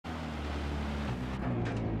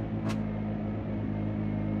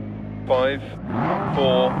5,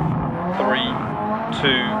 4, 3,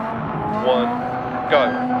 2, 1, go.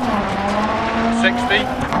 60,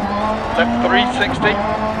 left 3, 60,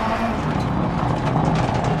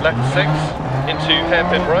 left 6, into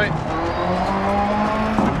hairpin right,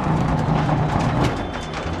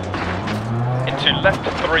 into left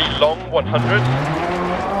 3 long 100,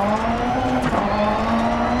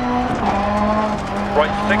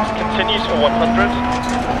 right 6 continues for 100,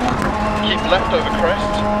 keep left over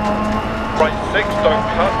crest, right 6 don't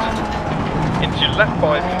cut, into left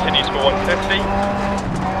 5 continues for 150,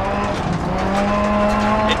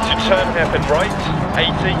 into turn hairpin right,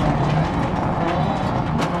 80,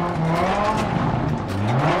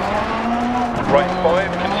 right 5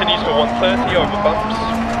 continues for 130 over bumps,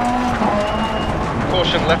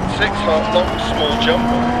 caution left 6 half long, small jump,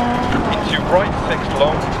 into right 6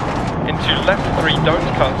 long, into left 3 don't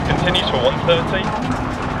cut, continues for 130,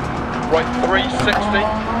 right 3 60,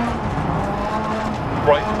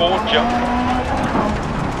 right 4 jump,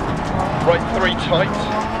 right 3 tight,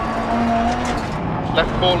 left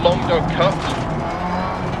 4 long don't cut,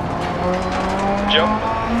 jump,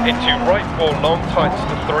 into right 4 long tights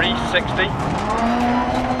to 3 60,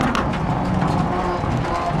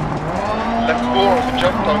 left 4 over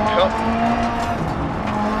jump don't cut,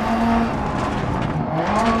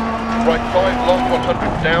 right 5 long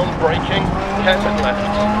 100 down, braking, hairpin left,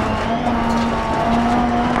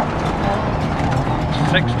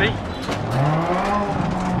 60,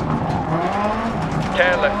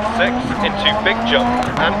 care left 6, into big jump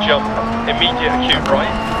and jump, immediate acute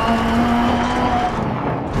right,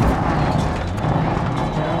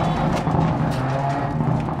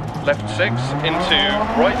 left 6, into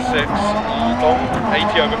right 6, long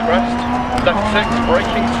 80 over crest, left 6,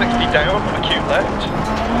 braking 60 down, acute left,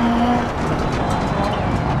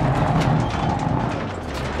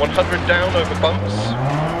 100 down over bumps,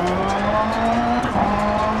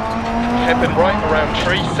 hairpin right around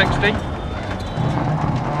tree, 60,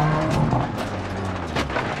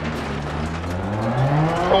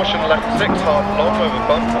 caution left 6 half long over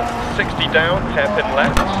bump, 60 down, hairpin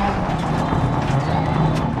left,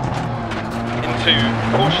 into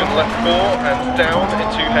caution left 4 and down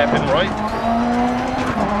into hairpin right,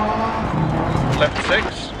 left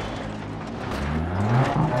 6,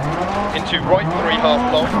 into right 3 half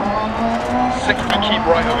long, 60 keep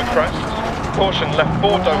right over crest, caution left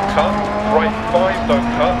 4 don't cut, right 5 don't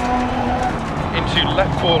cut, into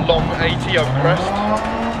left 4 long 80 over crest,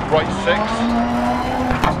 right 6,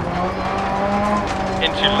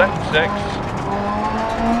 into left 6,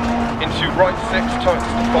 into right 6 tights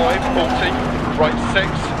to 5, 40, right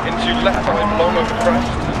 6, into left 5 long over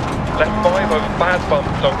crest, left 5 over bad bump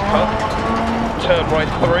don't cut, turn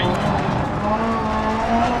right 3,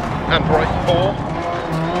 and right 4,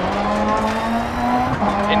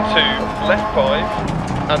 into left 5,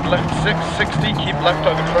 and left 6, 60, keep left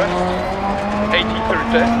over crest, 80 through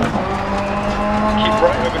dead, keep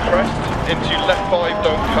right over crest, into left 5,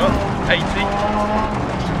 don't cut, 80,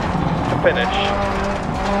 to finish.